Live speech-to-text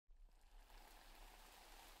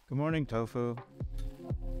Good morning, Tofu.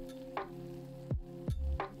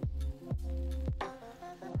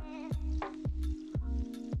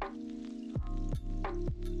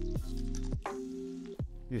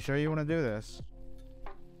 You sure you want to do this?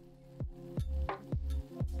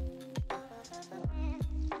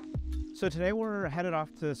 So today we're headed off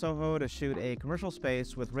to SoHo to shoot a commercial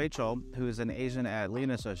space with Rachel, who is an agent at Lee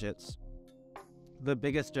Associates. The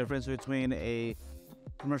biggest difference between a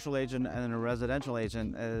commercial agent and a residential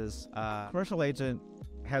agent is a commercial agent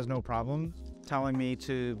has no problem telling me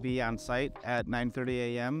to be on site at 9:30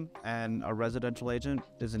 a.m. and a residential agent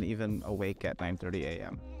isn't even awake at 9:30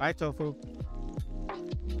 a.m. Bye, Tofu.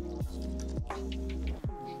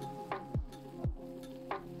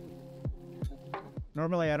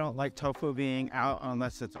 Normally, I don't like Tofu being out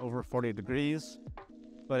unless it's over 40 degrees,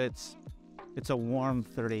 but it's a warm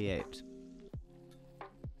 38.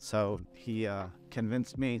 So he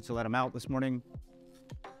convinced me to let him out this morning.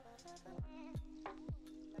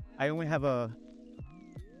 I only have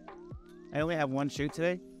one shoot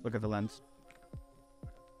today. Look at the lens.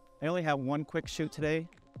 I only have one quick shoot today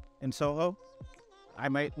in SoHo. I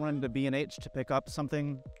might run to B&H to pick up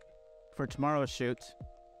something for tomorrow's shoot.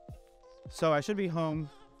 So I should be home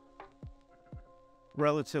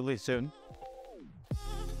relatively soon.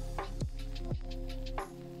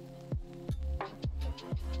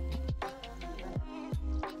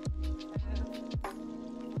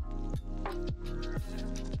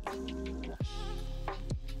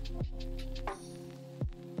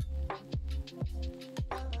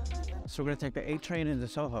 So we're gonna take the A train into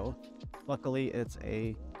SoHo. Luckily, it's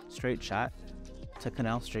a straight shot to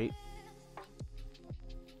Canal Street,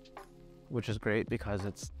 which is great because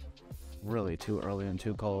it's really too early and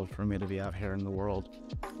too cold for me to be out here in the world.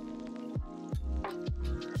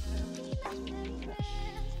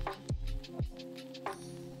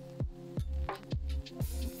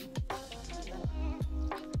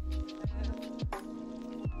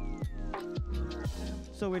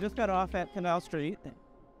 So we just got off at Canal Street.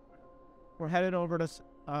 We're headed over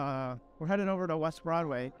to West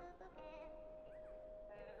Broadway.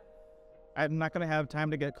 I'm not gonna have time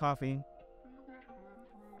to get coffee.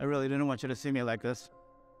 I really didn't want you to see me like this.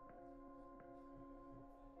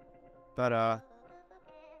 But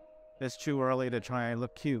it's too early to try and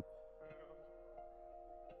look cute.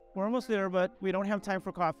 We're almost there, but we don't have time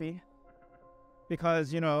for coffee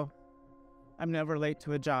because, you know, I'm never late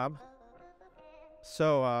to a job.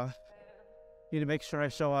 So need to make sure I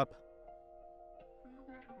show up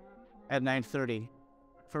at 9:30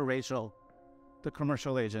 for Rachel, the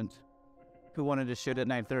commercial agent, who wanted to shoot at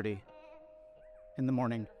 9:30 in the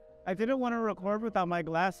morning. I didn't want to record without my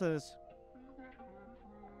glasses.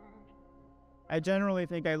 I generally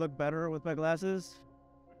think I look better with my glasses,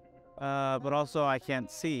 but also I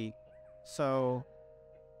can't see. So,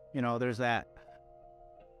 you know, there's that.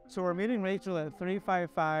 So we're meeting Rachel at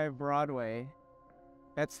 355 Broadway.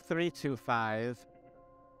 That's 325.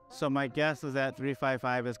 So my guess is that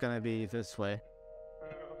 355 is going to be this way.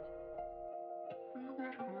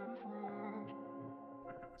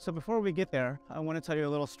 So before we get there, I want to tell you a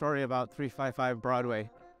little story about 355 Broadway.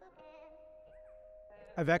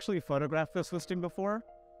 I've actually photographed this listing before,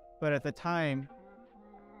 but at the time,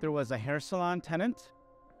 there was a hair salon tenant.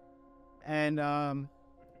 And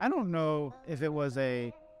I don't know if it was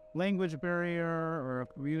a language barrier or a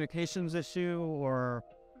communications issue, or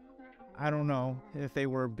I don't know if they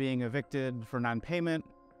were being evicted for non-payment.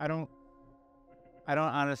 I don't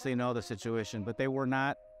honestly know the situation, but they weren't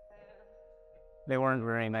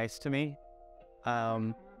very nice to me,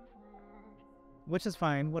 which is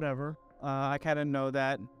fine, whatever. I kind of know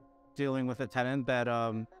that dealing with a tenant that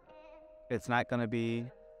it's not going to be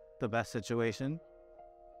the best situation,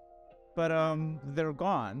 but they're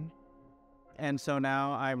gone. And so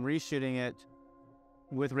now I'm reshooting it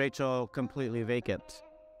with Rachel completely vacant.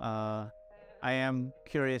 I am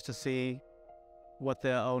curious to see what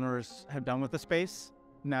the owners have done with the space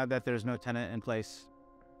now that there's no tenant in place.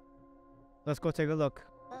 Let's go take a look.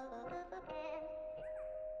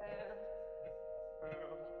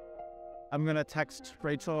 I'm gonna text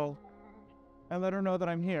Rachel and let her know that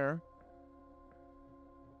I'm here.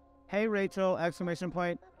 Hey Rachel, exclamation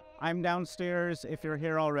point. I'm downstairs if you're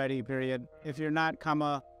here already, period. If you're not,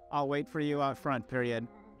 comma, I'll wait for you out front, period.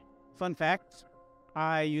 Fun fact,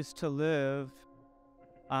 I used to live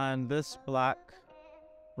on this block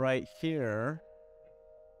right here,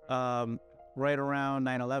 right around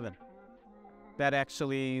 9/11. That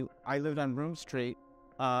actually, I lived on Broome Street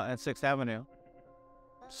at 6th Avenue.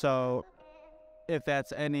 So if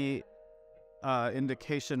that's any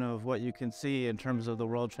indication of what you can see in terms of the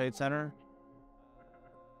World Trade Center,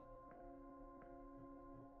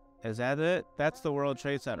 Is that it? That's the World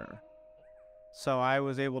Trade Center. So I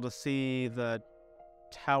was able to see the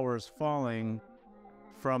towers falling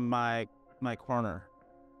from my corner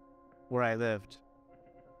where I lived.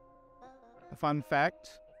 A fun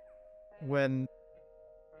fact, when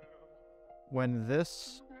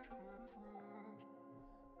this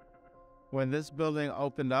building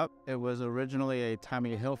opened up, it was originally a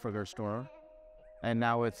Tommy Hilfiger store, and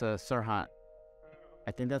now it's a Sirhan.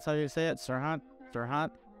 I think that's how you say it, Sirhan?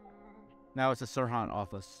 Sirhan? Now it's a Sirhan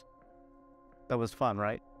office. That was fun,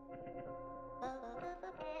 right?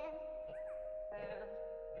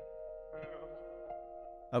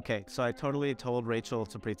 Okay, so I totally told Rachel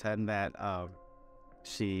to pretend that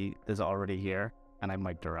she is already here, and I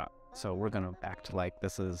mic'd her up. So we're gonna act like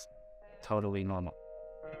this is totally normal.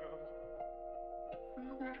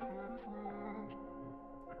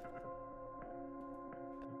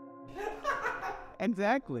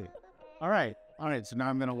 Exactly. All right. So now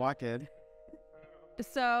I'm gonna walk in.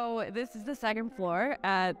 So this is the second floor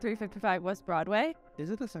at 355 West Broadway. Is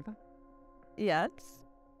it the second? Yes.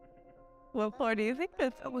 What floor do you think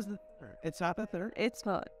this? That was the third. It's not the third? It's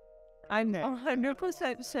not. I'm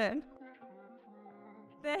 100% sure.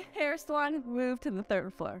 The hair salon moved to the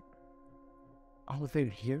third floor. Oh, they're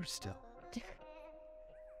here still.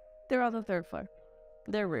 They're on the third floor.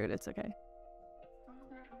 They're rude. It's okay.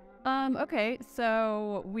 Okay,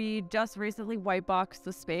 so we just recently white boxed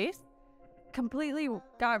the space. Completely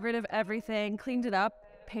got rid of everything, cleaned it up,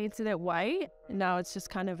 painted it white, and now it's just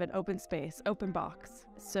kind of an open space, open box.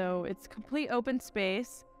 So it's complete open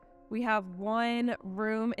space. We have one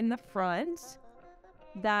room in the front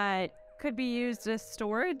that could be used as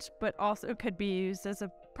storage, but also could be used as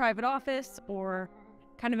a private office or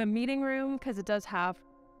kind of a meeting room because it does have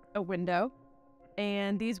a window.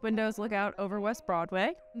 And these windows look out over West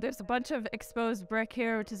Broadway. There's a bunch of exposed brick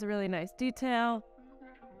here, which is a really nice detail.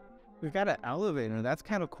 We've got an elevator. That's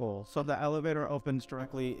kind of cool. So the elevator opens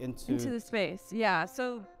directly into the space. Yeah.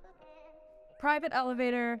 So private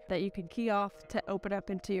elevator that you can key off to open up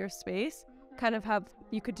into your space. Kind of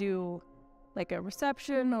you could do like a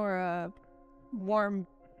reception or a warm,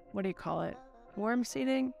 what do you call it? Warm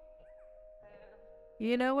seating?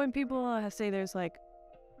 You know when people say there's like,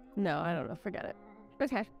 no, I don't know. Forget it.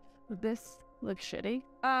 Okay. This looks shitty.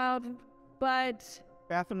 But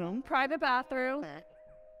bathroom. Private bathroom.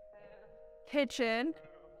 Kitchen.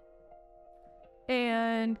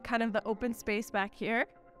 And kind of the open space back here.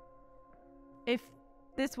 If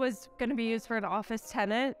this was going to be used for an office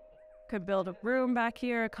tenant, could build a room back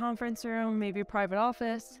here, a conference room, maybe a private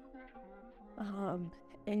office.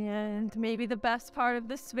 And maybe the best part of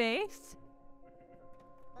the space,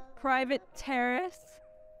 private terrace.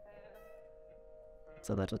 It's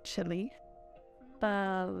a little chilly.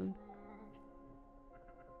 Yeah.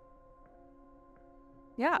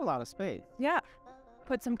 A lot of space. Yeah.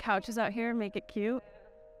 Put some couches out here, make it cute.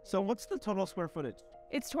 So what's the total square footage?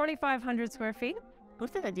 It's 2,500 square feet.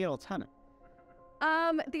 What's the ideal tenant?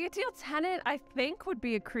 The ideal tenant, I think, would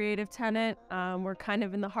be a creative tenant. We're kind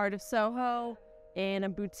of in the heart of SoHo in a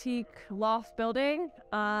boutique loft building.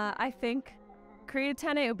 I think creative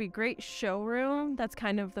tenant would be great showroom. That's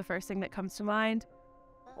kind of the first thing that comes to mind.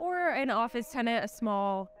 Or an office tenant, a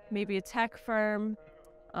small, maybe a tech firm.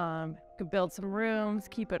 Could build some rooms,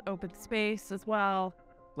 keep it open space as well.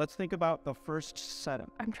 Let's think about the first setup.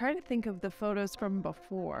 I'm trying to think of the photos from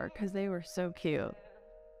before because they were so cute.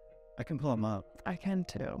 I can pull them up. I can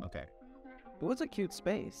too. Okay. It was a cute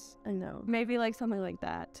space. I know. Maybe like something like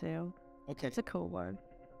that too. Okay. It's a cool one.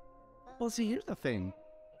 Well, see, here's the thing.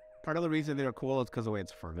 Part of the reason they're cool is because of the way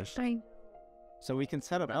it's furnished. So we can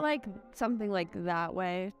set it up. Like something like that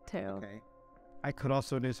way too. Okay. I could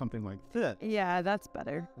also do something like this. Yeah, that's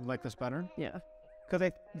better. Like this better? Yeah.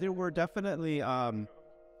 Because there were definitely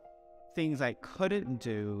things I couldn't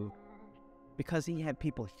do because he had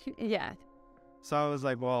people here. Yeah. So I was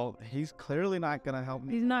like, well, he's clearly not going to help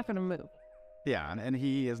me. He's not going to move. Yeah, and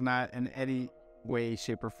he is not in any way,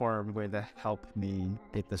 shape, or form going to help me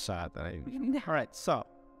hit the shot that I... All right, so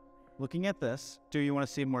looking at this, do you want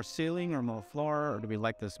to see more ceiling or more floor, or do we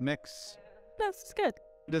like this mix? That's good.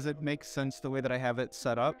 Does it make sense the way that I have it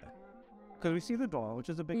set up? Because we see the door, which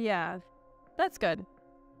is a big... Yeah, that's good.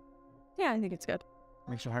 Yeah, I think it's good.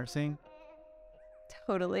 Makes your heart sing?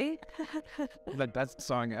 Totally. The best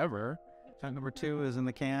song ever. Song number 2 is in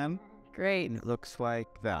the can. Great. And it looks like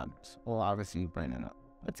that. Well, obviously, you bring it up.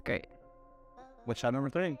 That's great. What's shot number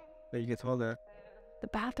 3? That you get told there. The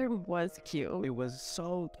bathroom was cute. It was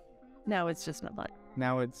so... Now it's just not fun.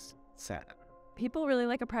 Now it's sad. People really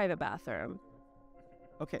like a private bathroom.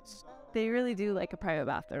 Okay. They really do like a private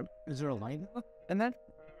bathroom. Is there a light in that?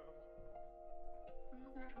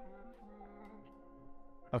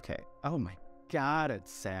 Okay. Oh my God,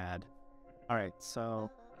 it's sad. All right, so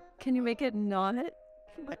Can you make it not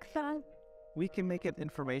like that? we can make it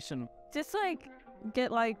information. Just like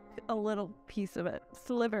get like a little piece of it,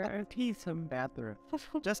 sliver. A piece of bathroom.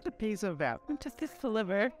 Just a piece of bathroom. Just a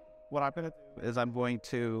sliver. What I'm going to do is I'm going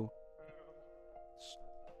to...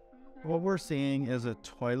 What we're seeing is a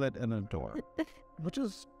toilet and a door, which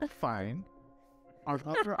is fine. Our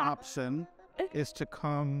other option is to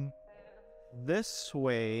come this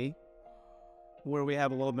way where we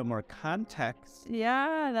have a little bit more context.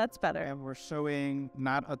 Yeah, that's better. And we're showing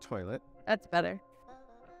not a toilet. That's better.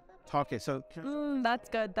 Okay, so... That's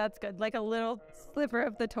good. That's good. Like a little sliver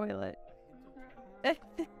of the toilet.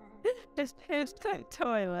 Just the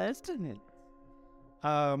toilet.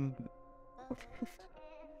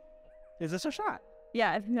 Is this a shot?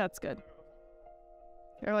 Yeah, I think that's good.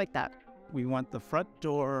 I like that. We want the front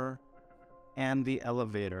door and the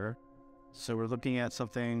elevator. So we're looking at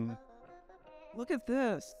something... Look at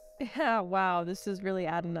this. Yeah, wow, this is really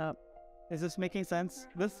adding up. Is this making sense?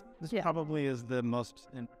 This Yeah. probably is the most...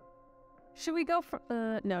 Should we go for...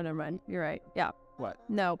 no, never mind. You're right. Yeah. What?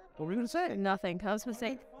 No, What were we going to say? nothing. I was going to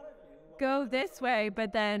say, go this way,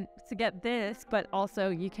 but then to get this, but also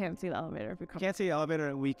you can't see the elevator if you come. Can't see the elevator,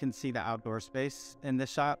 and we can see the outdoor space in this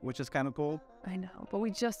shot, which is kind of cool. I know, but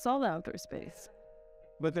we just saw the outdoor space.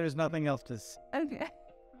 But there's nothing else to see. Okay.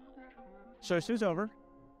 So shoot's over,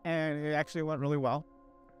 and it actually went really well.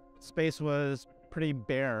 Space was pretty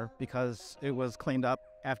bare because it was cleaned up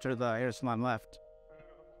after the hair salon left.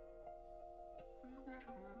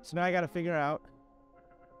 So now I got to figure out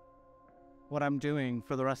what I'm doing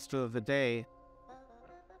for the rest of the day.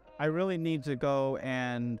 I really need to go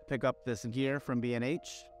and pick up this gear from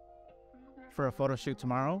B&H for a photo shoot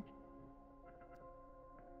tomorrow.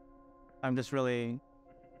 I'm just really...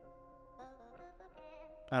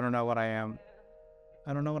 I don't know what I am.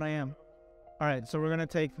 I don't know what I am. All right, so we're going to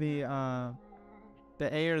take the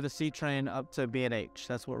A or the C train up to B&H.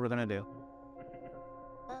 That's what we're going to do.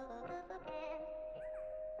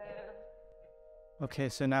 Okay,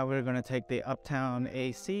 so now we're going to take the Uptown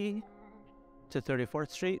AC to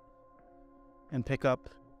 34th Street and pick up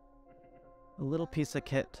a little piece of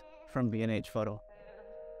kit from B&H Photo.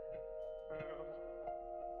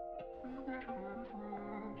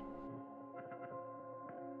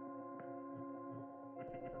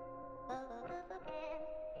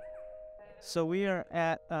 So we are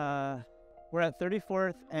at we're at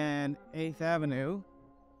 34th and 8th Avenue,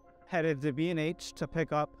 headed to B&H to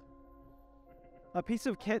pick up a piece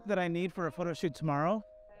of kit that I need for a photo shoot tomorrow,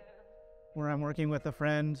 where I'm working with a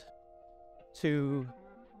friend to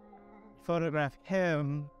photograph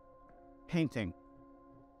him painting.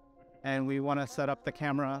 And we want to set up the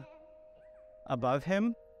camera above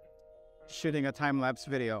him, shooting a time-lapse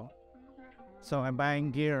video. So I'm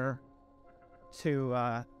buying gear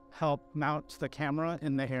to help mount the camera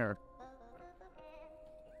in the hair.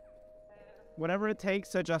 Whatever it takes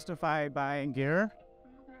to justify buying gear,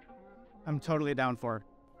 I'm totally down for.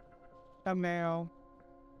 Thumbnail.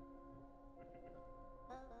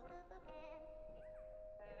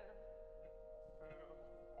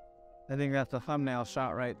 I think that's the thumbnail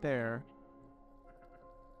shot right there.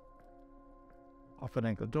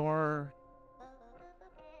 Opening the door.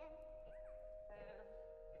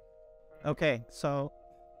 Okay, so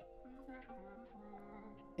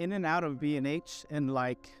in and out of B&H in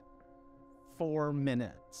like 4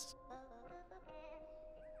 minutes.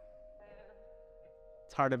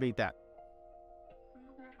 It's hard to beat that.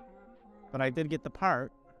 But I did get the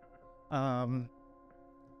part. I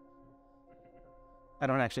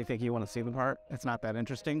don't actually think you want to see the part. It's not that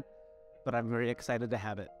interesting, but I'm very excited to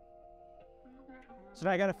have it. So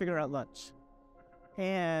now I got to figure out lunch.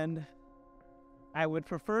 And I would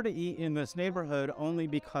prefer to eat in this neighborhood only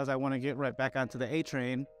because I want to get right back onto the A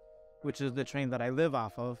train, which is the train that I live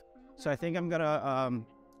off of. So I think I'm going to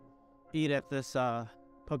eat at this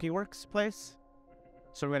Pokeworks place.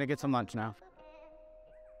 So we're going to get some lunch now.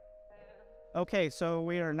 Okay, so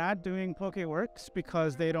we are not doing Pokeworks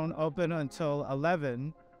because they don't open until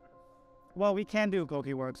 11. Well, we can do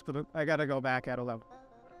Pokeworks, but I got to go back at 11.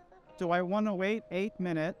 Do I want to wait 8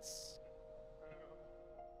 minutes?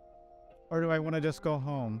 Or do I want to just go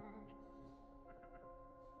home?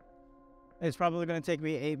 It's probably going to take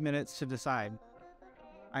me 8 minutes to decide.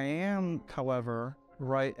 I am, however,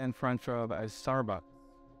 right in front of a Starbucks.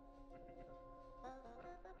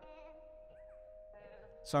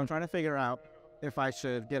 So I'm trying to figure out if I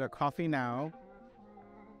should get a coffee now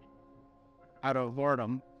out of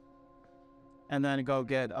boredom and then go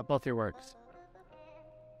get a Pokeworks.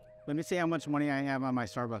 Let me see how much money I have on my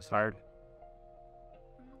Starbucks card.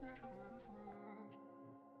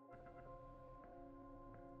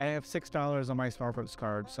 I have $6 on my Starbucks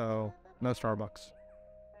card, so no Starbucks.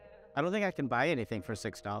 I don't think I can buy anything for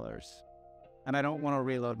 $6. And I don't want to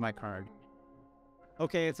reload my card.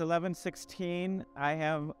 Okay, it's 11:16. I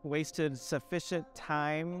have wasted sufficient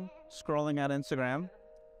time scrolling on Instagram.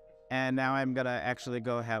 And now I'm going to actually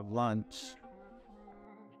go have lunch.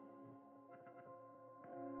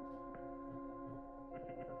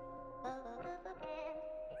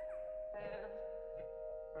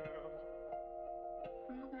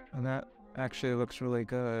 And that actually looks really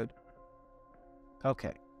good.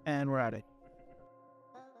 Okay, and we're at it.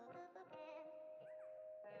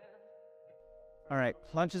 All right,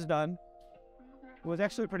 lunch is done. It was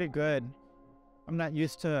actually pretty good. I'm not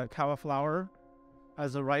used to cauliflower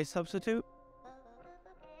as a rice substitute.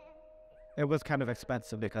 It was kind of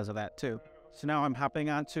expensive because of that too. So now I'm hopping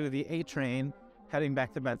onto the A train, heading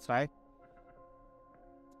back to Bed-Stuy.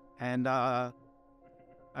 And I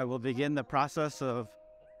will begin the process of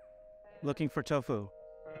looking for tofu.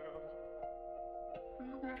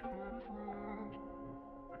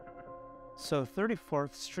 So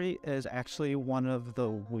 34th Street is actually one of the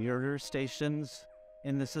weirder stations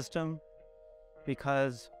in the system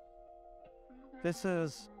because this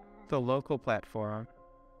is the local platform.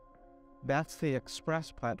 That's the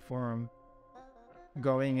express platform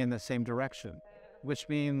going in the same direction, which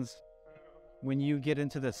means when you get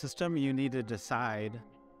into the system, you need to decide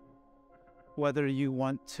whether you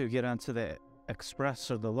want to get onto the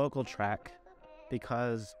express or the local track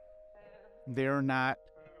because they're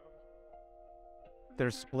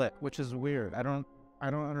split, which is weird. I don't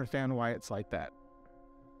understand why it's like that.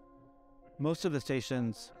 Most of the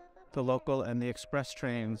stations, the local and the express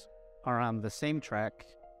trains, are on the same track,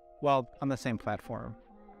 well, on the same platform.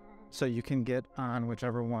 So you can get on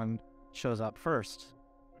whichever one shows up first.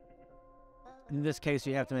 In this case,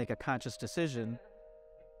 you have to make a conscious decision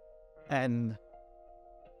and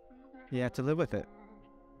you have to live with it.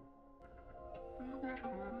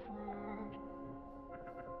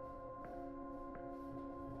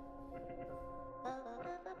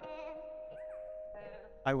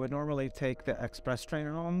 I would normally take the express train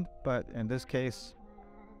home, but in this case,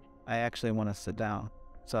 I actually want to sit down.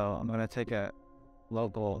 So I'm going to take a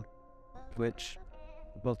local, which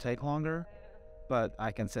will take longer, but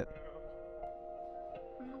I can sit.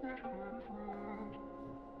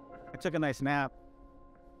 I took a nice nap.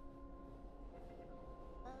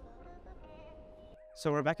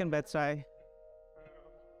 So we're back in Bed-Stuy,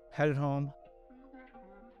 headed home.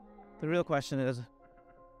 The real question is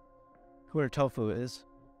where Tofu is,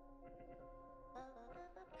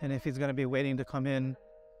 and if he's going to be waiting to come in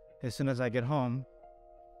as soon as I get home,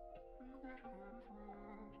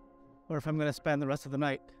 or if I'm going to spend the rest of the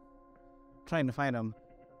night trying to find him.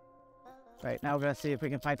 Right, now we're going to see if we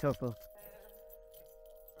can find Tofu.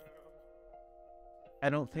 I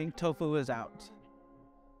don't think Tofu is out.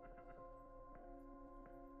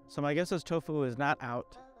 So my guess is Tofu is not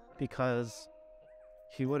out because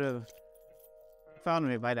he would have found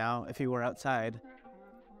me by now if he were outside.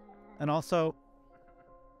 And also,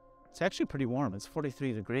 it's actually pretty warm. It's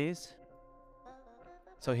 43 degrees.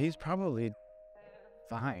 So he's probably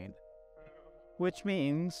fine. Which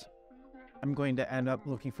means I'm going to end up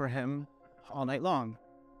looking for him all night long.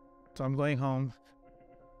 So I'm going home,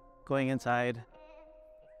 going inside,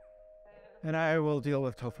 and I will deal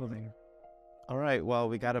with Tofu later. All right, well,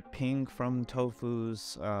 we got a ping from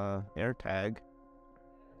Tofu's air tag.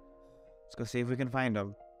 Let's go see if we can find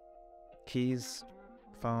him. Keys,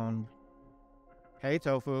 phone. Hey,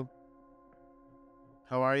 Tofu.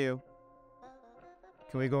 How are you?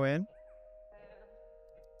 Can we go in?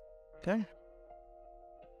 Okay.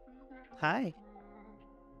 Hi.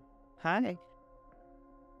 Hi.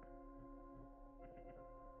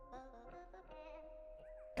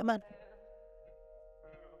 Come on.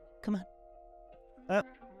 Come on. Up.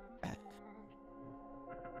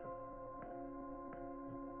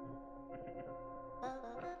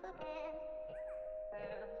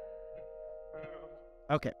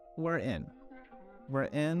 Okay, we're in. We're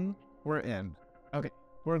in. We're in. Okay,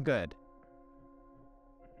 we're good.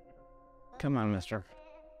 Come on, mister.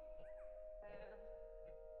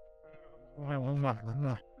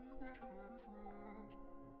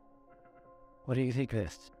 What do you think of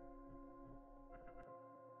this?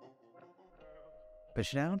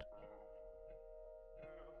 Push it down?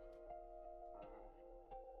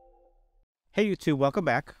 Hey YouTube, welcome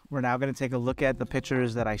back. We're now going to take a look at the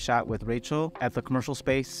pictures that I shot with Rachel at the commercial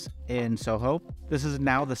space in SoHo. This is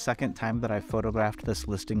now the second time that I photographed this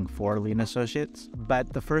listing for Lee Associates,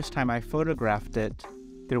 but the first time I photographed it,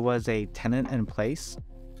 there was a tenant in place,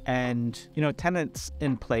 And, tenants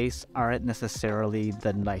in place aren't necessarily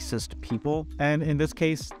the nicest people. And in this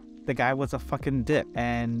case, the guy was a fucking dick.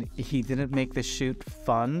 And he didn't make the shoot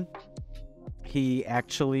fun. He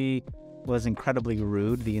actually was incredibly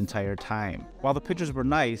rude the entire time. While the pictures were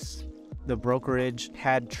nice, the brokerage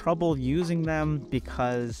had trouble using them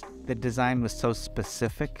because the design was so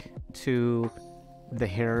specific to the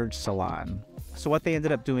hair salon. So what they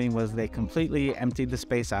ended up doing was they completely emptied the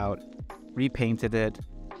space out, repainted it,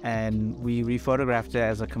 and we rephotographed it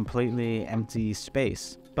as a completely empty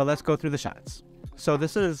space. But let's go through the shots. So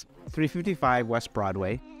this is 355 West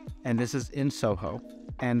Broadway, and this is in SoHo.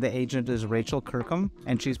 And the agent is Rachel Kirkham,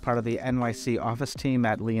 and she's part of the NYC Office Team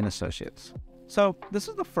at Lee Associates. So this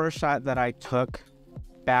is the first shot that I took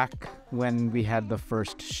back when we had the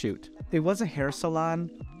first shoot. It was a hair salon.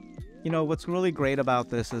 What's really great about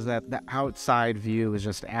this is that the outside view is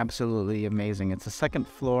just absolutely amazing. It's a second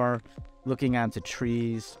floor looking onto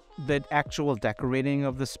trees. The actual decorating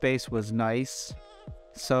of the space was nice.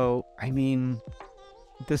 So,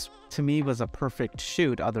 this to me was a perfect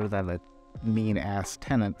shoot other than the mean-ass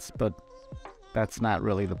tenants, but that's not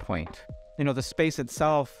really the point. The space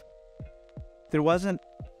itself, there wasn't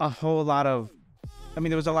a whole lot of,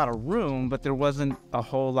 there was a lot of room, but there wasn't a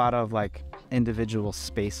whole lot of individual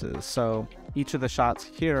spaces. So each of the shots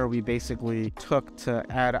here we basically took to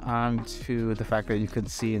add on to the fact that you could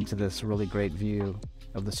see into this really great view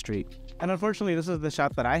of the street. And unfortunately, this is the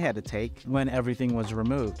shot that I had to take when everything was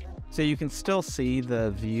removed. So you can still see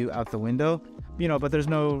the view out the window, but there's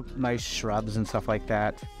no nice shrubs and stuff like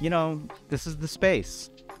that. This is the space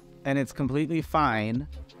and it's completely fine,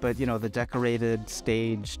 but the decorated,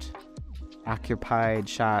 staged, occupied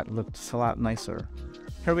shot looked a lot nicer.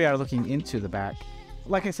 Here we are looking into the back.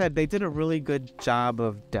 Like I said, they did a really good job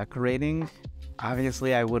of decorating.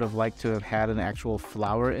 Obviously, I would have liked to have had an actual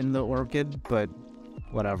flower in the orchid, but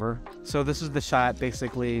whatever. So this is the shot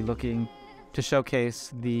basically looking to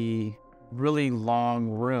showcase the really long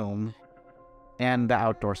room and the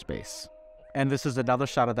outdoor space. And this is another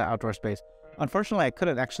shot of the outdoor space. Unfortunately, I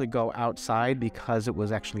couldn't actually go outside because it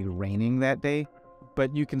was actually raining that day,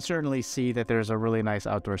 but you can certainly see that there's a really nice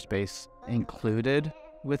outdoor space included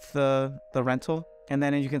with the rental. And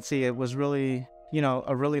then you can see it was really,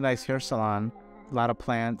 a really nice hair salon, a lot of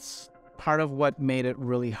plants. Part of what made it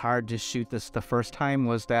really hard to shoot this the first time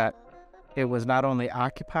was that it was not only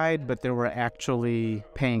occupied, but there were actually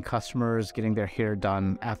paying customers getting their hair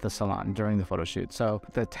done at the salon during the photo shoot. So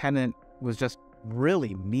the tenant was just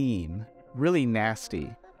really mean, really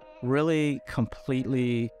nasty, really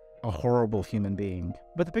completely a horrible human being.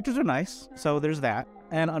 But the pictures are nice, so there's that.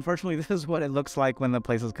 And unfortunately, this is what it looks like when the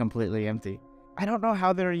place is completely empty. I don't know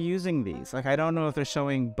how they're using these. I don't know if they're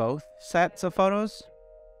showing both sets of photos.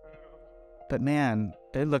 But man,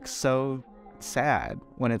 it looks so sad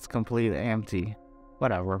when it's completely empty.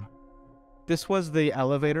 Whatever. This was the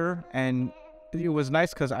elevator, and it was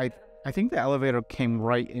nice because I think the elevator came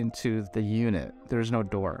right into the unit. There's no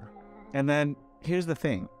door. And then here's the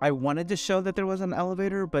thing. I wanted to show that there was an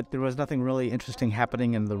elevator, but there was nothing really interesting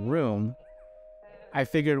happening in the room. I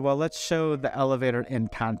figured, well, let's show the elevator in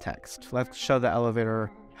context. Let's show the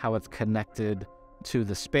elevator how it's connected to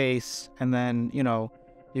the space. And then,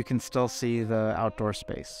 you can still see the outdoor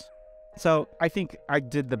space. So I think I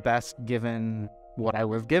did the best given what I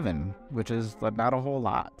was given, which is not a whole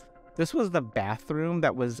lot. This was the bathroom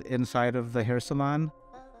that was inside of the hair salon.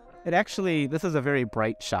 This is a very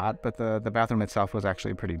bright shot, but the bathroom itself was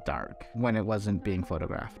actually pretty dark when it wasn't being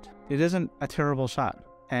photographed. It isn't a terrible shot.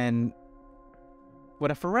 And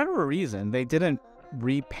for whatever reason, they didn't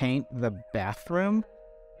repaint the bathroom.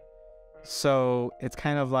 So it's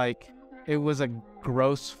kind of like it was a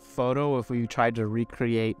gross photo if we tried to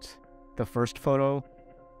recreate the first photo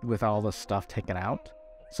with all the stuff taken out.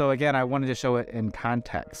 So again, I wanted to show it in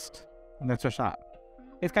context. And that's our shot.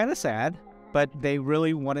 It's kind of sad, but they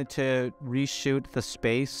really wanted to reshoot the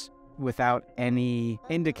space without any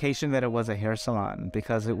indication that it was a hair salon,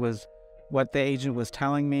 because what the agent was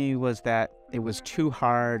telling me was that it was too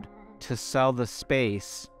hard to sell the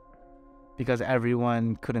space because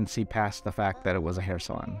everyone couldn't see past the fact that it was a hair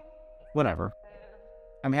salon. Whatever.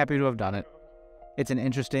 I'm happy to have done it. It's an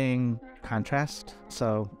interesting contrast,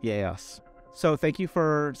 so yay us. So thank you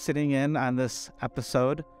for sitting in on this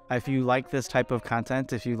episode. If you like this type of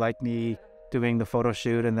content, if you like me doing the photo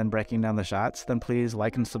shoot and then breaking down the shots, then please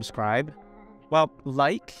like and subscribe. Well,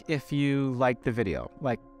 if you like the video,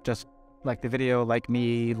 just like the video, like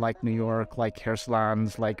me, like New York, like hair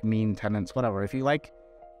salons, like mean tenants, whatever. If you like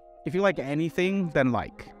anything, then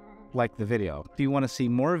like the video. If you want to see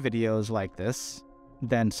more videos like this,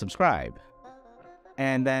 then subscribe.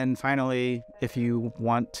 And then finally, if you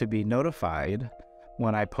want to be notified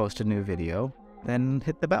when I post a new video, then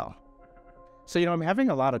hit the bell. So, I'm having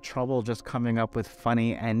a lot of trouble just coming up with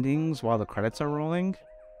funny endings while the credits are rolling.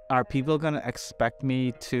 Are people going to expect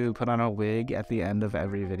me to put on a wig at the end of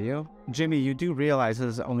every video? Jimmy, you do realize this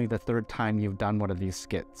is only the third time you've done one of these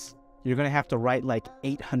skits. You're going to have to write like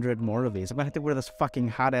 800 more of these. I'm going to have to wear this fucking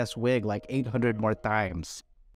hot-ass wig like 800 more times.